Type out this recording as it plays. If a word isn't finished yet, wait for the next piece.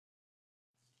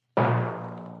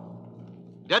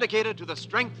dedicated to the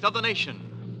strength of the nation.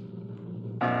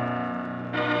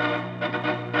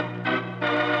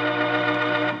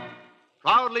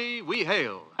 Proudly we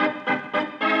hail.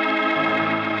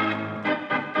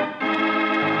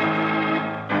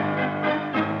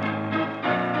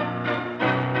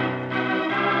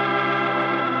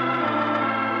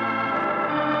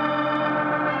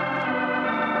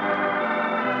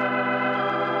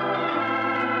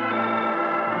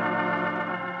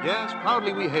 Yes,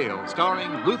 Proudly We Hail, starring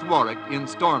Ruth Warwick in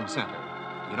Storm Center,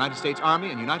 United States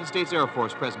Army and United States Air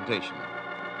Force presentation.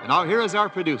 And now here is our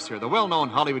producer, the well-known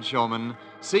Hollywood showman,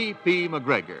 C.P.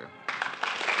 McGregor.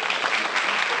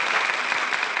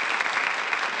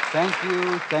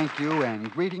 Thank you,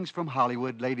 and greetings from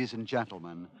Hollywood, ladies and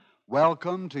gentlemen.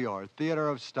 Welcome to your Theater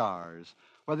of Stars,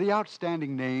 where the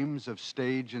outstanding names of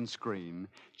stage and screen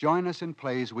join us in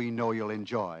plays we know you'll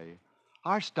enjoy.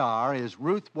 Our star is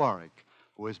Ruth Warwick,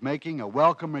 who is making a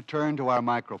welcome return to our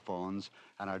microphones,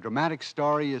 and our dramatic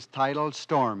story is titled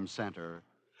Storm Center.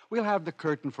 We'll have the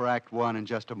curtain for Act One in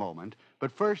just a moment,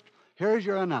 but first, here's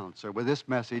your announcer with this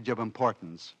message of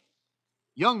importance.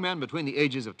 Young men between the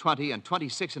ages of 20 and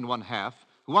 26 and one-half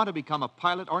who want to become a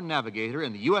pilot or navigator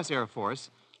in the U.S. Air Force,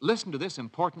 listen to this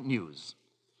important news.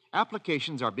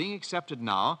 Applications are being accepted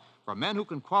now for men who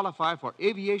can qualify for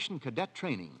aviation cadet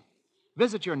training.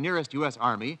 Visit your nearest U.S.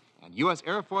 Army and U.S.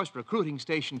 Air Force recruiting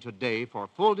station today for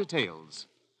full details.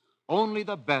 Only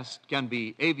the best can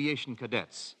be aviation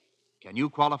cadets. Can you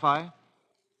qualify?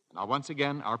 Now, once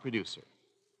again, our producer.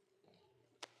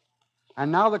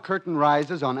 And now the curtain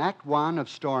rises on Act One of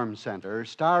Storm Center,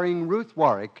 starring Ruth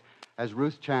Warwick as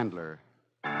Ruth Chandler.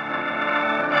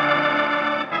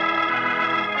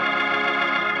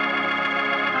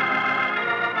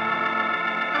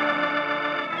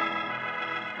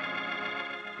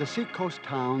 The seacoast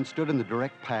town stood in the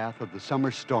direct path of the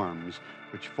summer storms,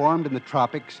 which formed in the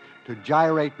tropics to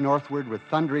gyrate northward with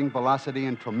thundering velocity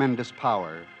and tremendous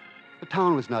power. The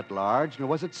town was not large, nor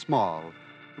was it small.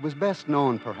 It was best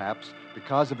known, perhaps,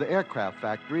 because of the aircraft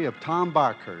factory of Tom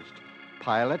Barkhurst,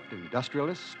 pilot,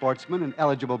 industrialist, sportsman, and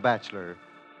eligible bachelor,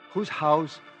 whose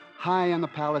house, high on the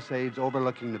Palisades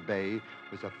overlooking the bay,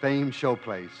 was a famed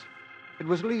showplace. It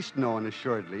was least known,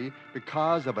 assuredly,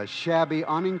 because of a shabby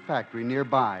awning factory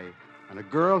nearby and a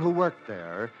girl who worked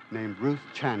there named Ruth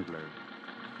Chandler.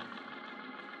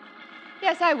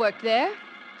 Yes, I worked there.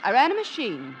 I ran a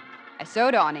machine. I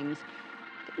sewed awnings.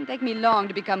 Didn't take me long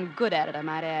to become good at it, I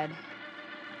might add.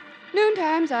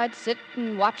 Noontimes, I'd sit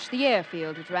and watch the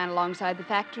airfield which ran alongside the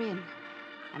factory,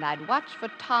 and I'd watch for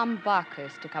Tom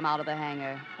Barkhurst to come out of the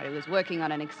hangar where he was working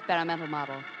on an experimental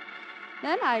model.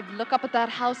 Then I'd look up at that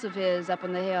house of his up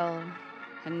on the hill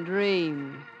and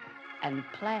dream and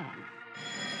plan.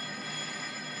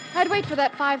 I'd wait for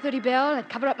that 5:30 bell, I'd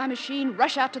cover up my machine,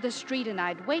 rush out to the street, and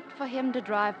I'd wait for him to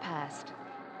drive past.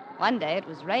 One day it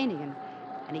was raining,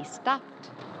 and he stopped.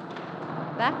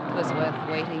 That was worth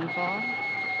waiting for.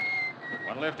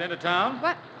 Want to lift into town?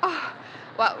 What? Oh,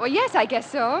 well, yes, I guess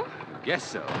so. Guess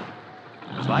so.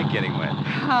 It was like getting wet.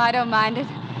 Oh, I don't mind it.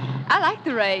 I like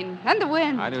the rain and the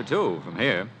wind. I do, too, from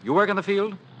here. You work in the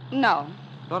field? No.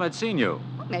 Thought I'd seen you.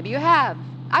 Well, maybe you have.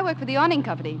 I work for the awning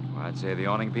company. Well, I'd say the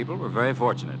awning people were very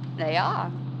fortunate. They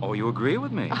are. Oh, you agree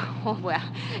with me? Oh, well,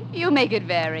 you make it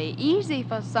very easy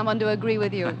for someone to agree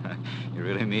with you. You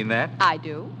really mean that? I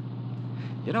do.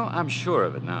 You know, I'm sure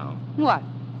of it now. What?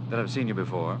 That I've seen you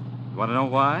before. You want to know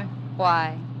why?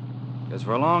 Why? Because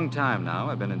for a long time now,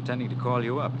 I've been intending to call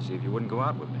you up and see if you wouldn't go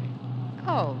out with me.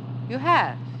 Oh, you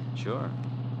have? Sure.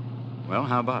 Well,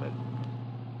 how about it?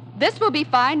 This will be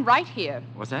fine right here.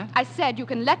 What's that? I said you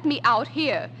can let me out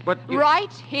here. But you...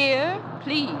 Right here,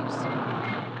 please.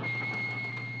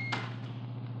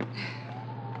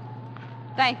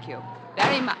 Thank you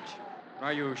very much.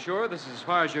 Are you sure this is as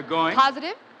far as you're going?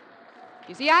 Positive?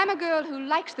 You see, I'm a girl who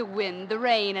likes the wind, the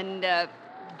rain, and,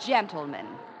 gentlemen.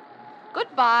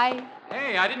 Goodbye.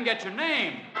 Hey, I didn't get your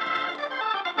name.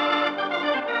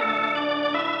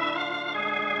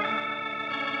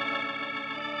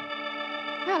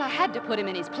 Well, I had to put him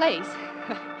in his place.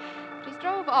 As he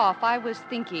drove off, I was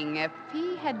thinking if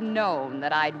he had known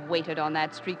that I'd waited on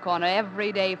that street corner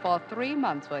every day for 3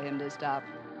 months for him to stop.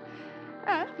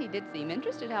 Well, he did seem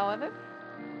interested, however.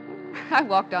 I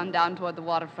walked on down toward the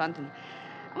waterfront, and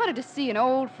I wanted to see an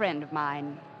old friend of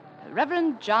mine,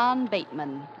 Reverend John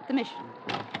Bateman, at the mission.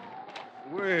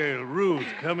 Well, Ruth,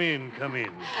 come in, come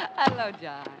in. Hello,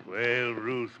 John. Well,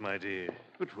 Ruth, my dear.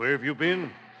 But where have you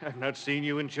been? I've not seen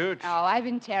you in church. Oh, I've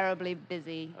been terribly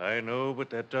busy. I know, but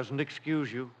that doesn't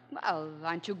excuse you. Well,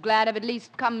 aren't you glad I've at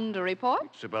least come to report?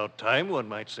 It's about time, one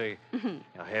might say.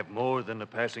 I have more than a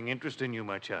passing interest in you,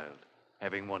 my child.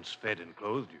 having once fed and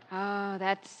clothed you. Oh,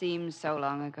 that seems so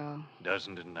long ago.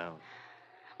 Doesn't it now?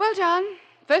 Well, John,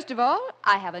 first of all,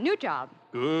 I have a new job.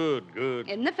 Good, good.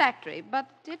 In the factory, but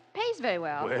it pays very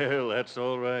well. Well, that's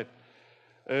all right.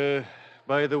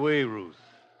 By the way, Ruth,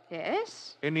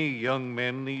 Yes? any young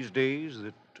men these days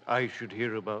that I should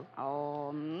hear about?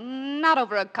 Oh, not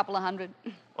over a couple of hundred.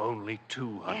 Only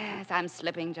 200. Yes, I'm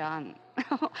slipping, John.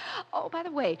 Oh, by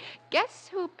the way, guess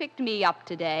who picked me up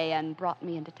today and brought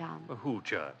me into town? Who,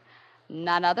 child?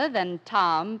 None other than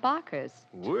Tom Barker's.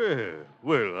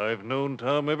 Well, I've known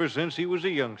Tom ever since he was a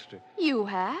youngster. You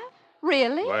have?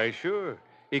 Really? Why, sure.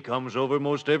 He comes over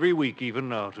most every week, even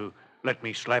now, to let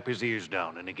me slap his ears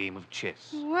down in a game of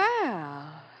chess. Well,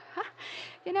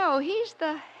 you know, he's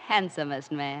the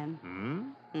handsomest man.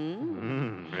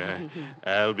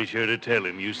 I'll be sure to tell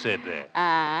him you said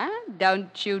that.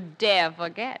 Don't you dare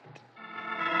forget.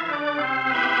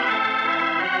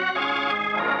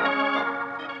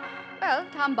 Well,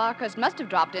 Tom Barker's must have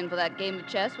dropped in for that game of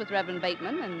chess with Reverend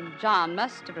Bateman, and John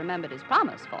must have remembered his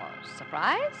promise, for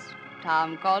surprise,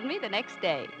 Tom called me the next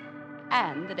day,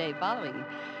 and the day following.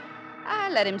 I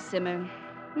let him simmer,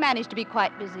 managed to be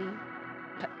quite busy.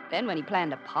 But then when he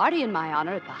planned a party in my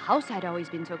honor at the house I'd always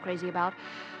been so crazy about,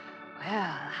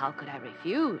 well, how could I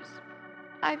refuse?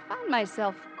 I found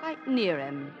myself quite near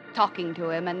him, talking to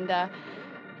him, and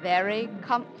very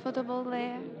comfortable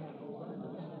there.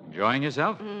 Enjoying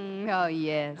yourself? Oh,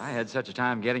 yes. I had such a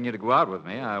time getting you to go out with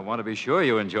me. I want to be sure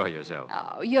you enjoy yourself.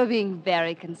 Oh, you're being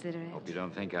very considerate. Hope you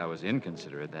don't think I was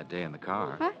inconsiderate that day in the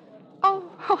car. What? Oh,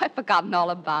 I've forgotten all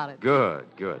about it. Good,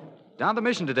 good. Down the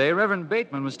mission today, Reverend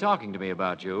Bateman was talking to me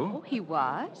about you. Oh, he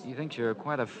was? He thinks you're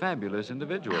quite a fabulous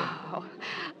individual. Oh,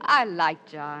 I like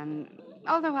John,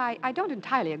 although I don't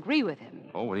entirely agree with him.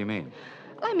 Oh, what do you mean?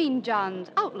 I mean John's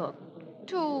outlook.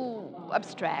 Too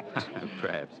abstract.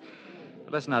 Perhaps.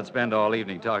 But let's not spend all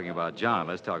evening talking about John.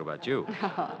 Let's talk about you.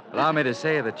 Allow me to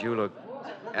say that you look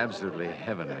absolutely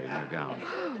heavenly in your gown.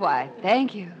 Why,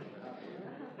 thank you.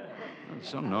 It's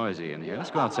so noisy in here.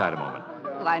 Let's go outside a moment.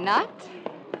 Why not?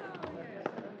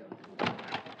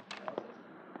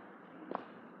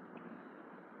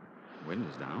 Wind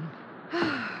is down.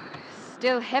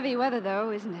 Still heavy weather,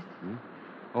 though, isn't it?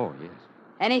 Oh, yes.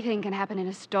 Anything can happen in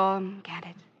a storm, can't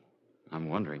it? I'm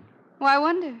wondering. Why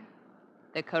wonder?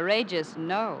 The courageous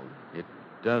know. It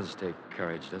does take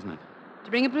courage, doesn't it?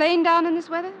 To bring a plane down in this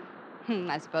weather?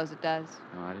 I suppose it does.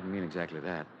 No, I didn't mean exactly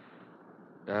that.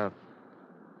 Do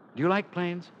you like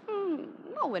planes?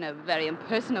 Oh, in a very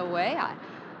impersonal way.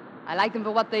 I like them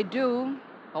for what they do,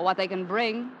 or what they can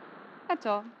bring. That's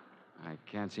all. I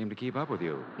can't seem to keep up with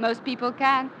you. Most people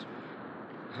can't,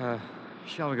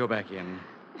 Shall we go back in?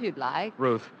 if you'd like.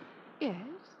 Ruth. Yes?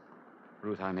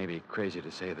 Ruth, I may be crazy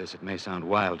to say this. It may sound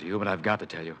wild to you, but I've got to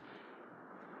tell you.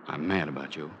 I'm mad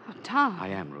about you. Oh, Tom. I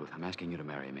am, Ruth. I'm asking you to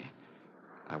marry me.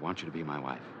 I want you to be my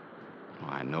wife. Oh,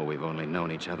 I know we've only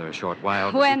known each other a short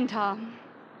while. When, Tom?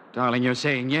 Darling, you're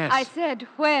saying yes. I said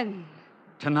when.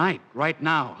 Tonight, right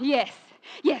now. Yes.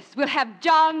 Yes, we'll have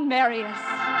John marry us.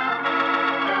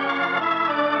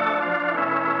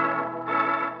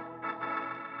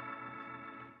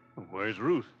 Where's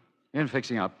Ruth? In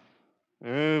fixing up.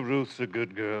 Ruth's a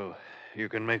good girl. You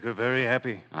can make her very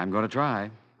happy. I'm going to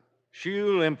try.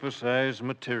 She'll emphasize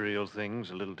material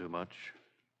things a little too much.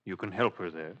 You can help her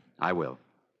there. I will.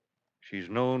 She's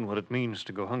known what it means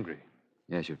to go hungry.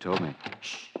 Yes, you've told me.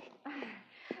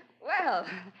 Well,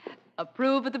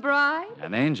 approve of the bride?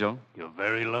 An angel. You're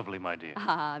very lovely, my dear.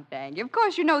 Thank you. Of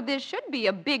course, you know this should be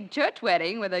a big church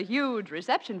wedding with a huge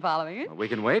reception following it. Well, we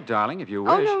can wait, darling, if you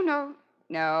wish. Oh, no.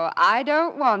 No, I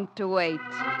don't want to wait.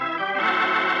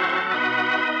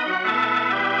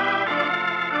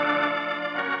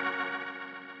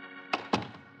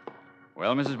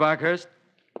 Well, Mrs. Barkhurst,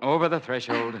 over the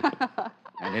threshold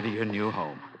and into your new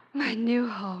home. My new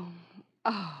home.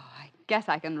 Oh, I guess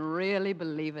I can really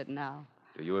believe it now.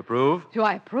 Do you approve? Do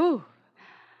I approve?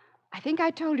 I think I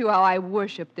told you how I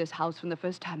worshipped this house from the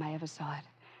first time I ever saw it.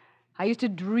 I used to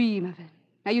dream of it.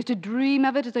 I used to dream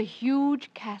of it as a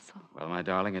huge castle. Well, my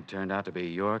darling, it turned out to be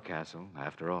your castle,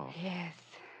 after all. Yes.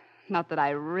 Not that I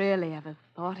really ever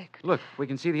thought it could. Look, we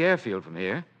can see the airfield from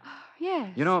here.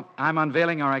 Yes. You know, I'm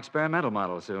unveiling our experimental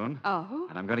model soon. Oh?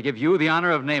 And I'm going to give you the honor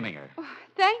of naming her. Oh,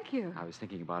 thank you. I was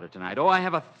thinking about it tonight. Oh, I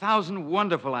have 1,000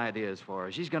 wonderful ideas for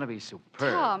her. She's going to be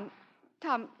superb.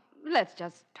 Tom, let's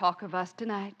just talk of us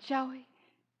tonight, shall we?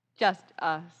 Just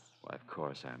us. Well, of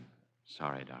course, I'm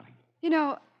sorry, darling. You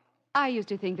know, I used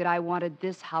to think that I wanted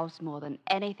this house more than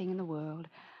anything in the world.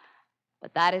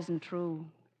 But that isn't true.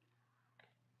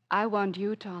 I want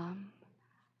you, Tom.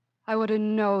 I want to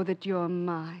know that you're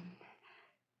mine.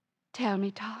 Tell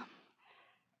me, Tom.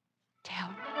 Tell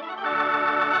me.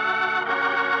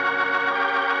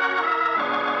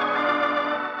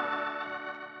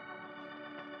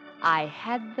 I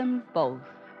had them both.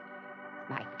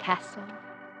 My castle,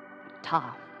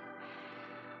 Tom.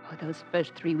 Oh, those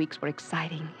first 3 weeks were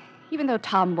exciting, even though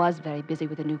Tom was very busy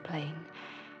with a new plane.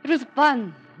 It was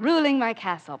fun, ruling my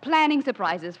castle, planning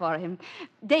surprises for him.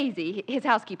 Daisy, his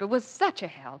housekeeper, was such a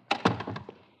help.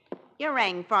 You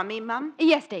rang for me, Mum?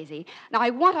 Yes, Daisy. Now, I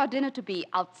want our dinner to be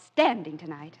outstanding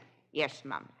tonight. Yes,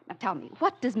 Mum. Now, tell me,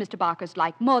 what does Mr. Barker's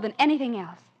like more than anything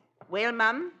else? Well,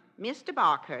 Mum, Mr.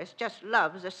 Barkhurst just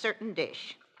loves a certain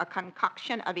dish, a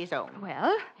concoction of his own.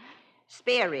 Well?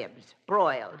 Spare ribs,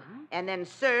 broiled, and then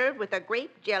served with a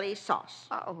grape jelly sauce.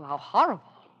 Oh, how horrible.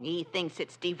 He thinks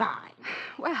it's divine.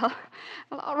 Well,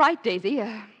 all right, Daisy.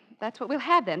 That's what we'll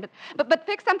have then. But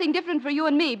fix something different for you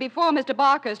and me before Mr.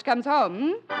 Barkhurst comes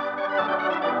home.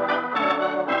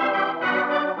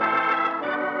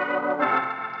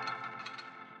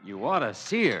 You ought to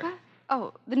see her. Huh?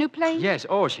 Oh, the new plane? Yes.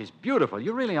 Oh, she's beautiful.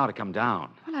 You really ought to come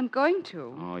down. Well, I'm going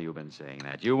to. Oh, you've been saying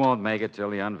that. You won't make it till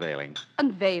the unveiling.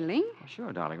 Unveiling? Oh,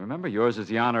 sure, darling. Remember, yours is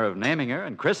the honor of naming her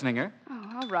and christening her.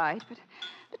 Oh, all right.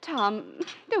 But Tom,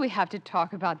 do we have to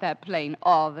talk about that plane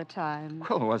all the time?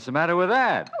 Well, what's the matter with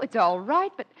that? Oh, it's all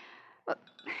right, but well,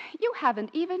 you haven't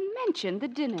even mentioned the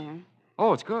dinner.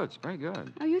 Oh, it's good. It's very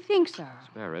good. Oh, you think so?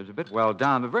 Spare ribs, a bit well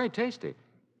done, but very tasty.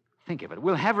 Think of it.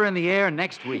 We'll have her in the air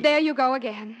next week. There you go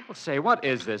again. Well, say, what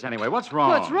is this anyway? What's wrong?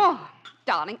 What's wrong?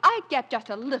 Darling, I get just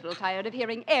a little tired of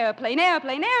hearing airplane,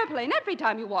 airplane, airplane every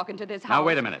time you walk into this house. Now,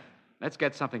 wait a minute. Let's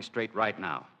get something straight right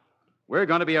now. We're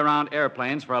going to be around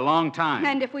airplanes for a long time.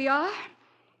 And if we are?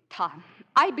 Tom,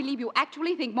 I believe you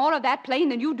actually think more of that plane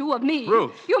than you do of me.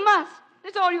 Ruth. You must.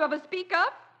 That's all you ever speak of.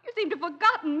 You seem to have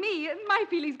forgotten me and my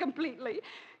feelings completely.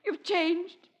 You've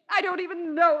changed. I don't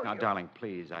even know. Now, darling,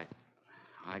 please,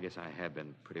 I guess I have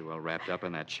been pretty well wrapped up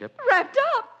in that ship. Wrapped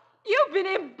up? You've been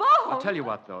involved. I'll tell you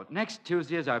what, though. Next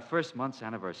Tuesday is our first month's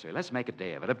anniversary. Let's make a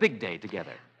day of it, a big day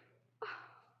together.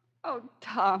 Oh,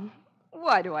 Tom,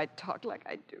 why do I talk like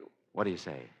I do? What do you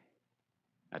say?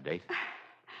 A date?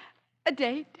 A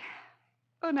date?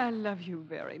 Oh, and I love you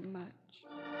very much.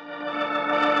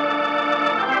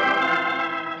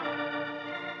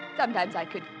 Sometimes I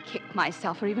could kick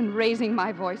myself for even raising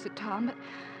my voice at Tom, but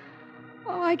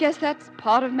I guess that's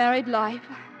part of married life.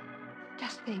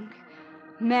 Just think,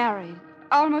 married,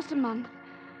 almost a month.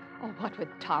 Oh, what would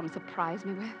Tom surprise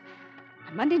me with?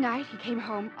 On Monday night, he came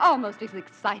home almost as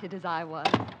excited as I was.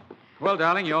 Well,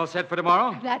 darling, you all set for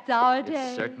tomorrow? That's our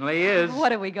day. It certainly is.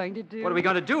 What are we going to do? What are we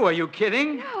going to do? Are you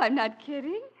kidding? No, I'm not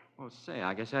kidding. Oh, say,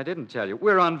 I guess I didn't tell you.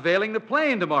 We're unveiling the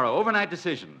plane tomorrow, overnight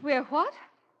decision. We're what?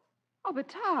 Oh, but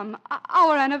Tom,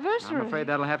 our anniversary. I'm afraid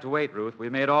that'll have to wait, Ruth.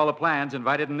 We've made all the plans,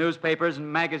 invited in newspapers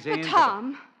and magazines. But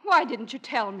Tom, why didn't you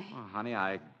tell me? Oh, honey,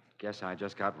 I guess I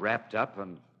just got wrapped up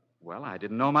and, well, I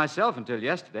didn't know myself until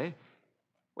yesterday.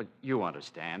 Well, you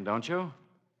understand, don't you?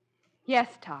 Yes,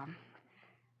 Tom.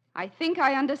 I think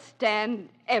I understand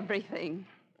everything.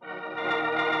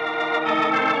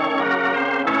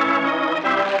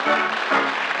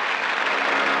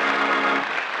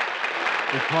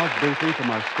 We pause briefly from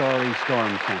our story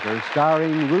Storm Center,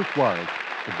 starring Ruth Warwick,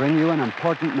 to bring you an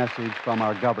important message from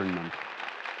our government.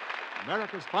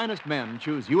 America's finest men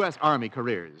choose U.S. Army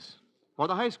careers. For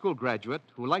the high school graduate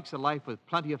who likes a life with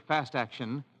plenty of fast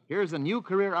action, here's a new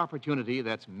career opportunity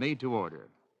that's made to order.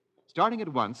 Starting at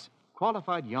once,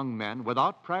 qualified young men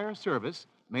without prior service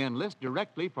may enlist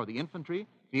directly for the infantry,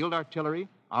 field artillery,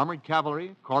 armored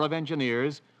cavalry, Corps of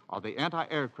Engineers, or the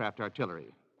anti-aircraft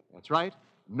artillery. That's right,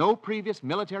 no previous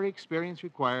military experience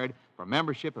required for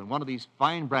membership in one of these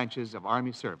fine branches of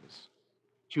Army service.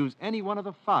 Choose any one of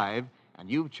the 5, and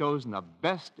you've chosen the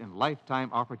best in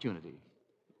lifetime opportunity.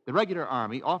 The regular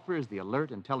Army offers the alert,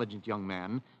 intelligent young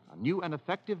man a new and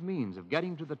effective means of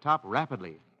getting to the top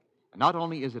rapidly. And not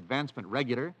only is advancement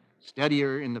regular,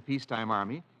 steadier in the peacetime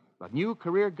Army, but new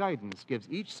career guidance gives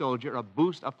each soldier a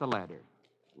boost up the ladder.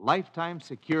 Lifetime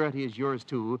security is yours,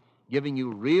 too, giving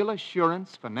you real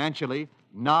assurance financially,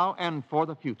 now and for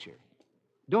the future.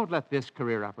 Don't let this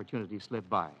career opportunity slip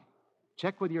by.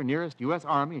 Check with your nearest U.S.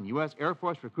 Army and U.S. Air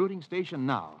Force recruiting station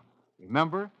now.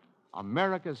 Remember,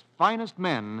 America's finest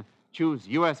men choose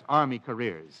U.S. Army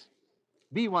careers.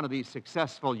 Be one of these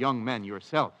successful young men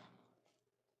yourself.